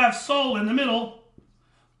still have soul in the middle.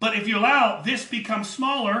 But if you allow, this becomes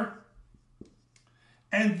smaller,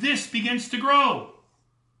 and this begins to grow.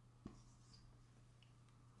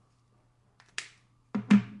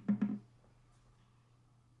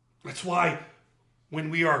 That's why when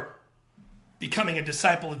we are becoming a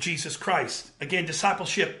disciple of Jesus Christ, again,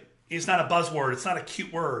 discipleship is not a buzzword. It's not a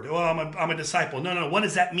cute word. Oh, I'm a disciple. No. What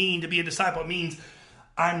does that mean to be a disciple? It means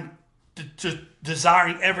I'm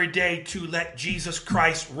desiring every day to let Jesus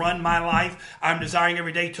Christ run my life. I'm desiring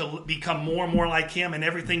every day to become more and more like Him in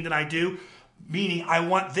everything that I do. Meaning I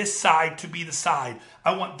want this side to be the side.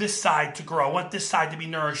 I want this side to grow. I want this side to be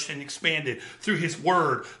nourished and expanded through His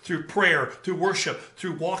Word, through prayer, through worship,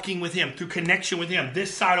 through walking with Him, through connection with Him.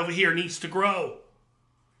 This side over here needs to grow.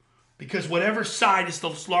 Because whatever side is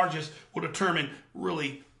the largest will determine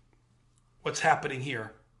really what's happening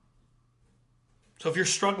here. So if you're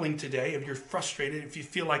struggling today, if you're frustrated, if you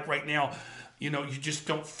feel like right now, you just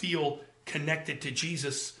don't feel connected to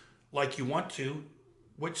Jesus like you want to,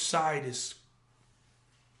 which side is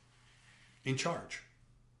in charge?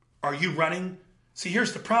 Are you running? See,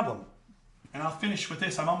 here's the problem. And I'll finish with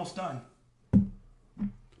this. I'm almost done.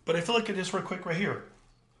 But if you look at this real quick right here.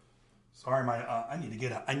 Sorry, I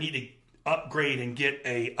need to upgrade and get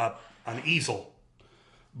an easel.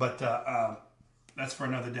 But that's for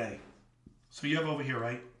another day. So you have over here,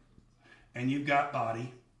 right? And you've got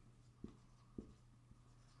body.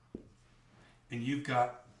 And you've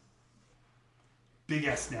got big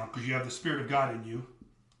S now, because you have the Spirit of God in you.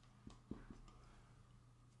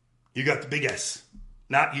 You got the big S.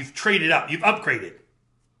 Now you've traded up. You've upgraded.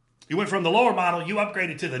 You went from the lower model, you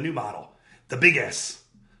upgraded to the new model, the big S,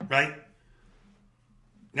 right?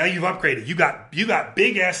 Now you've upgraded. You got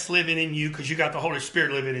big S living in you because you got the Holy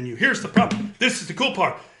Spirit living in you. Here's the problem. This is the cool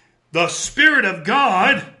part. The Spirit of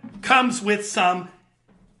God comes with some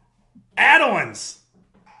add-ons.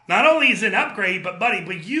 Not only is it an upgrade,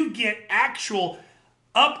 but you get actual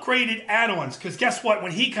upgraded add-ons. Because guess what?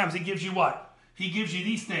 When he comes, he gives you what? He gives you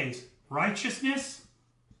these things. Righteousness,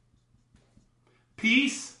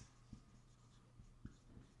 peace,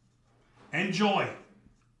 and joy.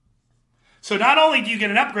 So not only do you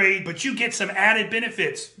get an upgrade, but you get some added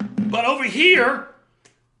benefits. But over here,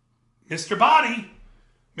 Mr.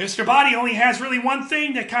 Body only has really one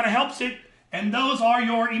thing that kind of helps it, and those are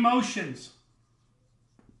your emotions.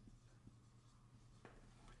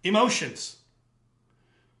 Emotions.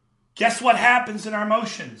 Guess what happens in our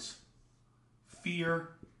emotions? Fear,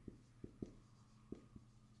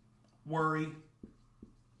 worry,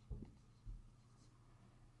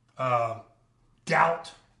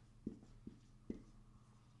 doubt,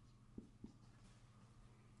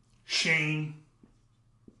 shame.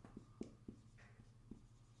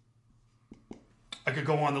 I could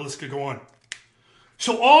go on, the list could go on.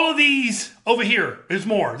 So all of these over here, there's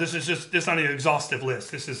more. This is not an exhaustive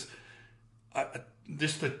list. This is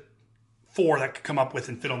just the 4 that could come up with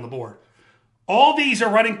and fit on the board. All these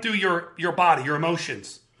are running through your body, your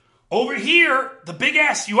emotions. Over here, the big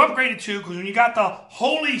S you upgraded to, because when you got the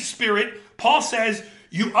Holy Spirit, Paul says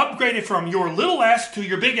you upgraded from your little s to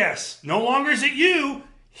your big S. No longer is it you.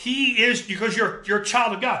 He is, because you're a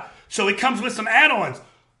child of God. So it comes with some add-ons.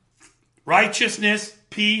 Righteousness,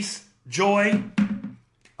 peace, joy.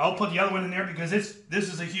 I'll put the other one in there because this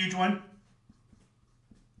is a huge one.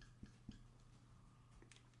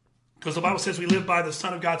 Because the Bible says we live by the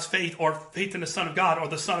Son of God's faith, or faith in the Son of God, or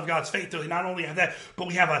the Son of God's faith. We not only have that, but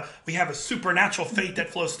we have a supernatural faith that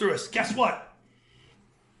flows through us. Guess what?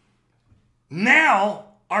 Now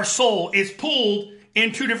our soul is pulled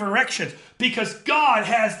in 2 different directions because God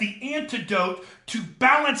has the antidote to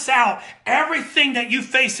balance out everything that you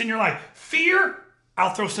face in your life. Fear,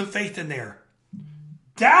 I'll throw some faith in there.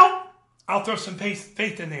 Doubt, I'll throw some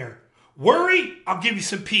faith in there. Worry, I'll give you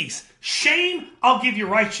some peace. Shame, I'll give you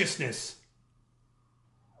righteousness.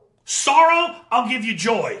 Sorrow, I'll give you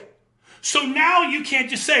joy. So now you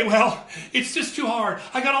can't just say, well, it's just too hard.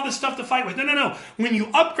 I got all this stuff to fight with. No. When you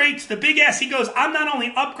upgrade to the big S, he goes, I'm not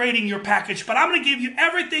only upgrading your package, but I'm going to give you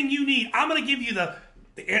everything you need. I'm going to give you the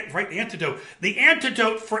antidote. The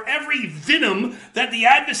antidote for every venom that the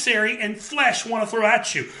adversary and flesh want to throw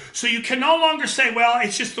at you. So you can no longer say, well,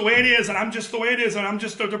 it's just the way it is, and I'm just the way it is, and I'm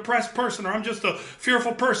just a depressed person, or I'm just a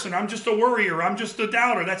fearful person, or I'm just a worrier, I'm just a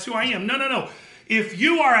doubter. That's who I am. No. If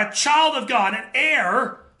you are a child of God, an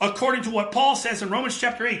heir, according to what Paul says in Romans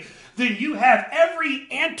chapter 8, then you have every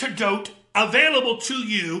antidote available to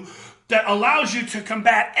you that allows you to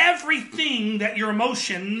combat everything that your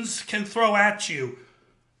emotions can throw at you.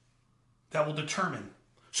 That will determine.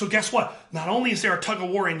 So guess what? Not only is there a tug of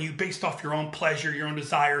war in you based off your own pleasure, your own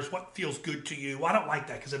desires, what feels good to you. I don't like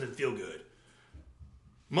that because it doesn't feel good.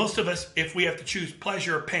 Most of us, if we have to choose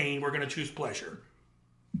pleasure or pain, we're going to choose pleasure.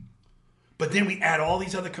 But then we add all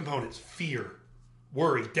these other components. Fear,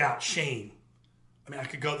 worry, doubt, shame. I mean,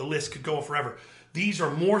 the list could go forever. These are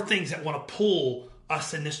more things that want to pull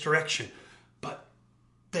us in this direction. But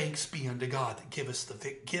thanks be unto God that gives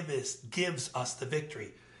us the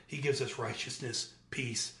victory. He gives us righteousness,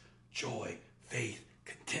 peace, joy, faith,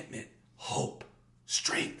 contentment, hope,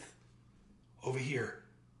 strength. Over here.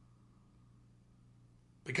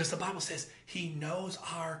 Because the Bible says he knows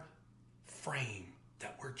our frame,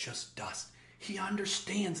 that we're just dust. He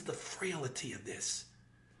understands the frailty of this.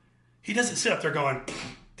 He doesn't sit up there going,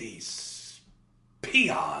 these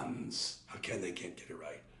peons, they can't get it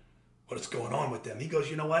right. What is going on with them? He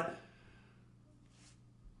goes, you know what?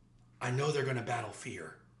 I know they're going to battle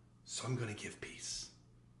fear. So I'm going to give peace.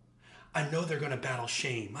 I know they're going to battle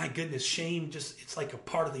shame. My goodness, shame it's like a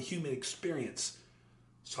part of the human experience.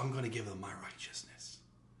 So I'm going to give them my righteousness.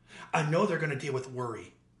 I know they're going to deal with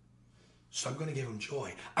worry. So I'm going to give them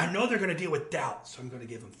joy. I know they're going to deal with doubt. So I'm going to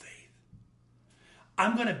give them faith.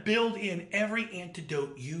 I'm going to build in every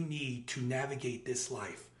antidote you need to navigate this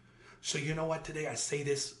life. So you know what? Today I say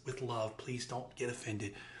this with love. Please don't get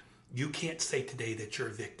offended. You can't say today that you're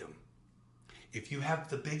a victim. If you have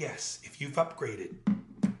the big S, if you've upgraded,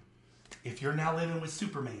 if you're now living with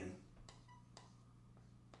Superman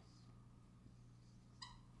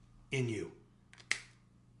in you,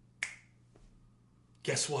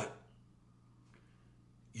 guess what?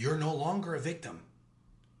 You're no longer a victim.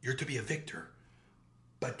 You're to be a victor.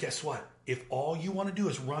 But guess what? If all you want to do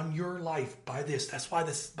is run your life by this, that's why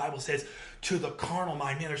this Bible says, to the carnal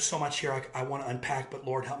mind. Man, there's so much here I want to unpack, but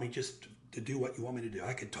Lord, help me just to do what you want me to do.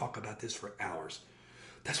 I could talk about this for hours.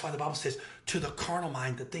 That's why the Bible says, to the carnal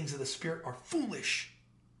mind, the things of the Spirit are foolish.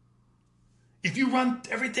 If you run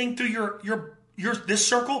everything through your this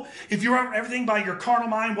circle, if you run everything by your carnal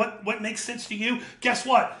mind, what makes sense to you, guess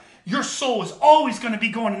what? Your soul is always going to be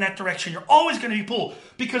going in that direction. You're always going to be pulled.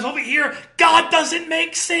 Because over here, God doesn't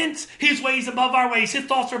make sense. His ways above our ways. His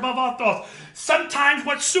thoughts are above our thoughts. Sometimes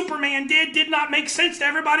what Superman did not make sense to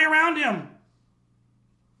everybody around him.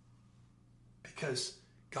 Because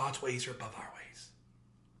God's ways are above our ways.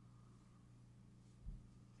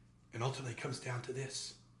 And ultimately it comes down to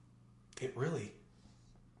this. It really,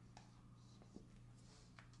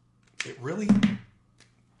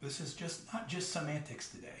 this is just not just semantics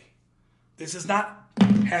today. This is not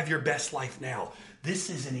have your best life now. This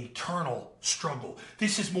is an eternal struggle.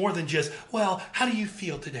 This is more than just, well, how do you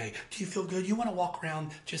feel today? Do you feel good? You want to walk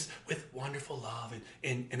around just with wonderful love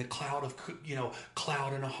and a cloud of,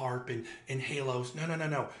 cloud and a harp and halos.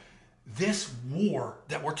 No. This war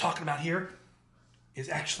that we're talking about here is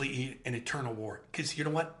actually an eternal war. Because you know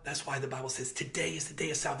what? That's why the Bible says today is the day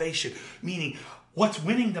of salvation. Meaning what's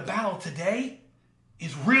winning the battle today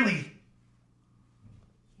is really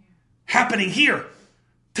happening here.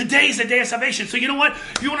 Today's the day of salvation. So you know what?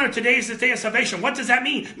 You want to know today's the day of salvation. What does that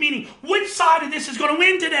mean? Meaning, which side of this is going to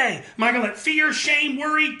win today? Am I going to let fear, shame,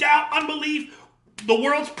 worry, doubt, unbelief, the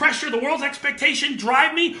world's pressure, the world's expectation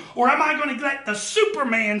drive me? Or am I going to let the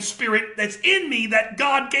Superman spirit that's in me that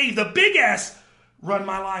God gave, the big S, run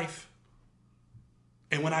my life?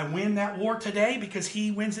 And when I win that war today, because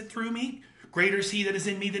he wins it through me, greater is he that is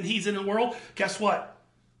in me than he's in the world, guess what?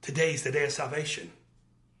 Today's the day of salvation.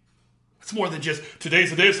 It's more than just,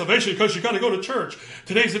 today's the day of salvation because you got to go to church.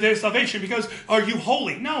 Today's the day of salvation because are you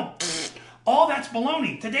holy? No, all that's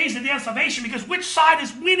baloney. Today's the day of salvation because which side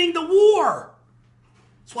is winning the war?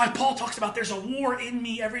 That's why Paul talks about there's a war in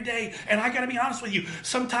me every day. And I got to be honest with you,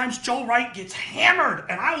 sometimes Joel Wright gets hammered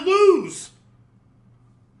and I lose.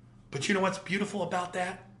 But you know what's beautiful about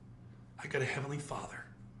that? I got a heavenly Father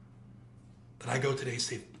that I go today and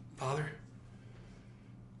say, Father,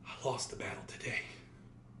 I lost the battle today.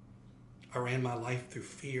 I ran my life through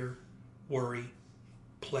fear, worry,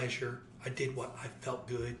 pleasure. I did what I felt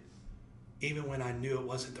good. Even when I knew it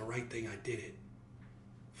wasn't the right thing, I did it.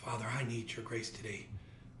 Father, I need your grace today.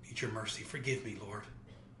 I need your mercy. Forgive me, Lord.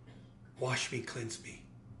 Wash me, cleanse me.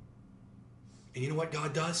 And you know what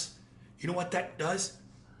God does? You know what that does?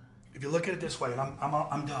 If you look at it this way, and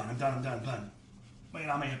I'm done. Man,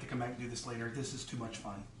 I may have to come back and do this later. This is too much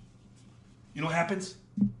fun. You know what happens?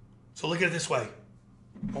 So look at it this way.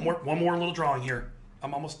 One more little drawing here.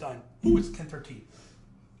 I'm almost done. Ooh, it's 10:13.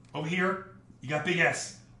 Over here, you got big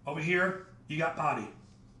S. Over here, you got body.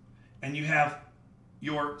 And you have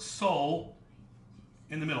your soul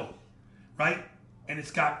in the middle, right? And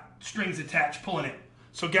it's got strings attached pulling it.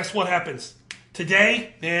 So guess what happens?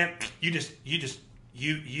 Today, man, you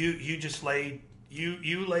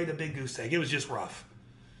laid a big goose egg. It was just rough.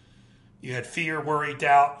 You had fear, worry,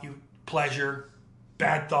 doubt, pleasure,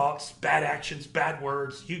 bad thoughts, bad actions, bad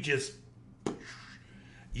words. You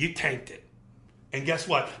tanked it. And guess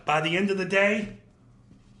what? By the end of the day,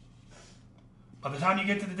 by the time you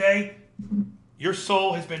get to the day, your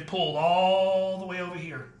soul has been pulled all the way over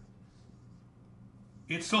here.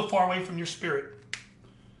 It's so far away from your spirit.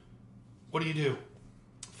 What do?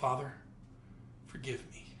 Father, forgive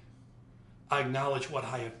me. I acknowledge what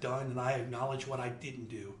I have done, and I acknowledge what I didn't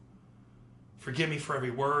do. Forgive me for every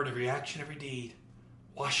word, every action, every deed.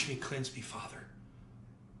 Wash me, cleanse me, Father.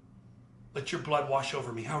 Let your blood wash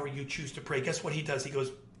over me. However you choose to pray. Guess what he does? He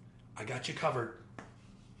goes, I got you covered.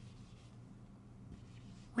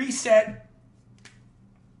 Reset.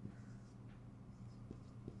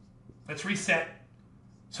 Let's reset.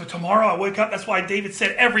 So tomorrow I wake up. That's why David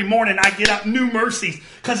said every morning I get up, new mercies.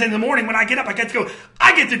 Because in the morning when I get up, I get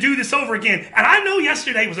to do this over again. And I know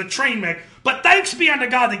yesterday was a train wreck. But thanks be unto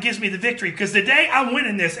God that gives me the victory. Because today I'm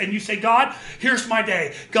winning this. And you say, God, here's my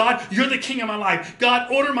day. God, you're the king of my life. God,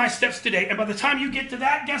 order my steps today. And by the time you get to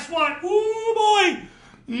that, guess what? Ooh, boy.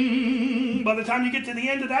 By the time you get to the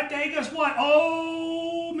end of that day, guess what?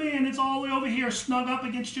 Oh, man, it's all the way over here, snug up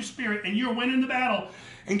against your spirit. And you're winning the battle.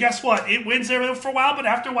 And guess what? It wins there for a while, but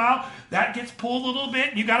after a while, that gets pulled a little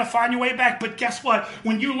bit. You got to find your way back. But guess what?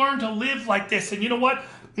 When you learn to live like this, and you know what?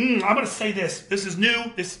 I'm going to say this. This is new.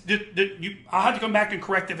 I'll have to come back and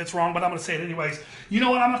correct if it's wrong, but I'm going to say it anyways. You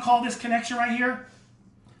know what I'm going to call this connection right here?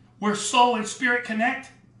 Where soul and spirit connect.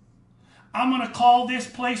 I'm going to call this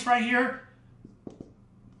place right here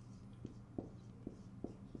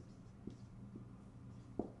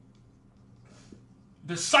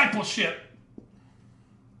discipleship,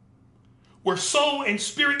 where soul and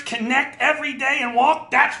spirit connect every day and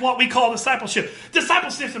walk, that's what we call discipleship.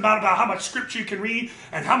 Discipleship is about how much scripture you can read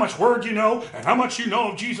and how much word you know and how much you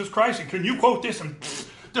know of Jesus Christ and can you quote this. And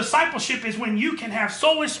discipleship is when you can have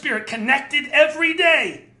soul and spirit connected every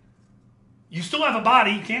day. You still have a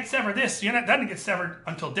body. You can't sever this. It doesn't get severed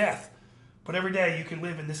until death. But every day you can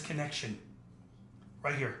live in this connection.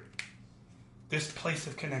 Right here. This place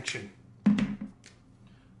of connection.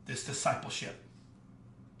 This discipleship.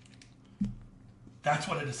 That's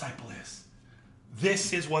what a disciple is.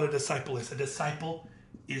 This is what a disciple is. A disciple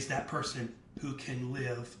is that person who can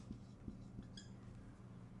live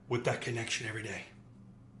with that connection every day.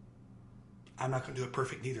 I'm not going to do it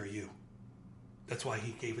perfect, neither are you. That's why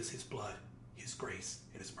he gave us his blood, his grace,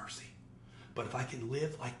 and his mercy. But if I can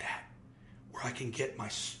live like that, where I can get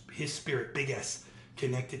his spirit, big S,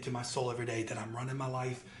 connected to my soul every day, that I'm running my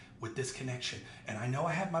life with this connection. And I know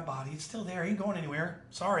I have my body. It's still there. It ain't going anywhere.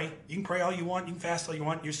 Sorry. You can pray all you want. You can fast all you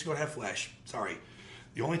want. You're still going to have flesh. Sorry.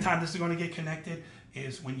 The only time this is going to get connected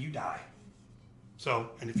is when you die.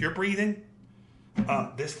 So, and if you're breathing,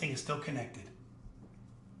 this thing is still connected.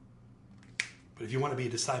 But if you want to be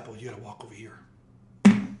a disciple, you got to walk over here.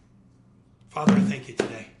 Father, I thank you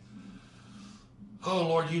today. Oh,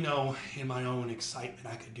 Lord, you know, in my own excitement,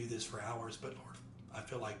 I could do this for hours. But, Lord, I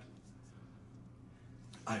feel like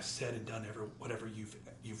I've said and done whatever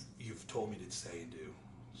you've told me to say and do.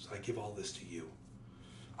 So I give all this to you.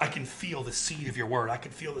 I can feel the seed of your word. I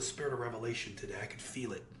can feel the spirit of revelation today. I can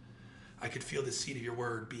feel it. I could feel the seed of your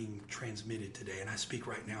word being transmitted today. And I speak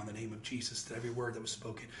right now in the name of Jesus that every word that was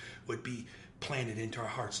spoken would be planted into our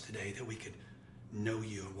hearts today, that we could know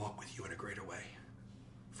you and walk with you in a greater way.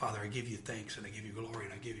 Father, I give you thanks and I give you glory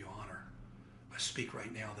and I give you honor. I speak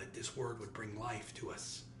right now that this word would bring life to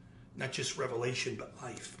us. Not just revelation, but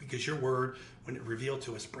life. Because your word, when it revealed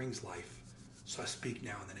to us, brings life. So I speak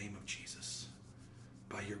now in the name of Jesus.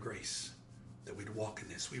 By your grace, that we'd walk in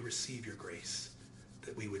this. We receive your grace.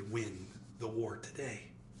 That we would win the war today.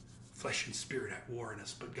 Flesh and spirit at war in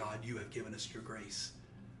us. But God, you have given us your grace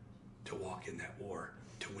to walk in that war,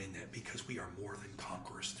 to win that. Because we are more than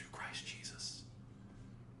conquerors through Christ Jesus.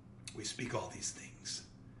 We speak all these things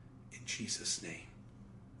in Jesus' name.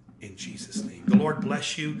 In Jesus' name. The Lord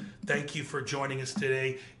bless you. Thank you for joining us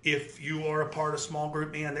today. If you are a part of small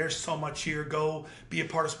group, man, there's so much here. Go be a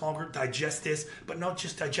part of small group. Digest this. But not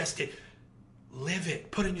just digest it. Live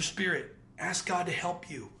it. Put it in your spirit. Ask God to help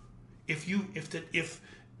you. If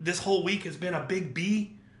this whole week has been a big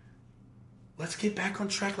B, let's get back on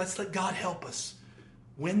track. Let's let God help us.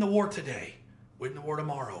 Win the war today. Win the war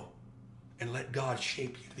tomorrow. And let God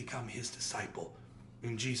shape you to become his disciple.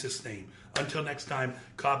 In Jesus' name. Until next time,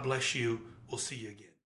 God bless you. We'll see you again.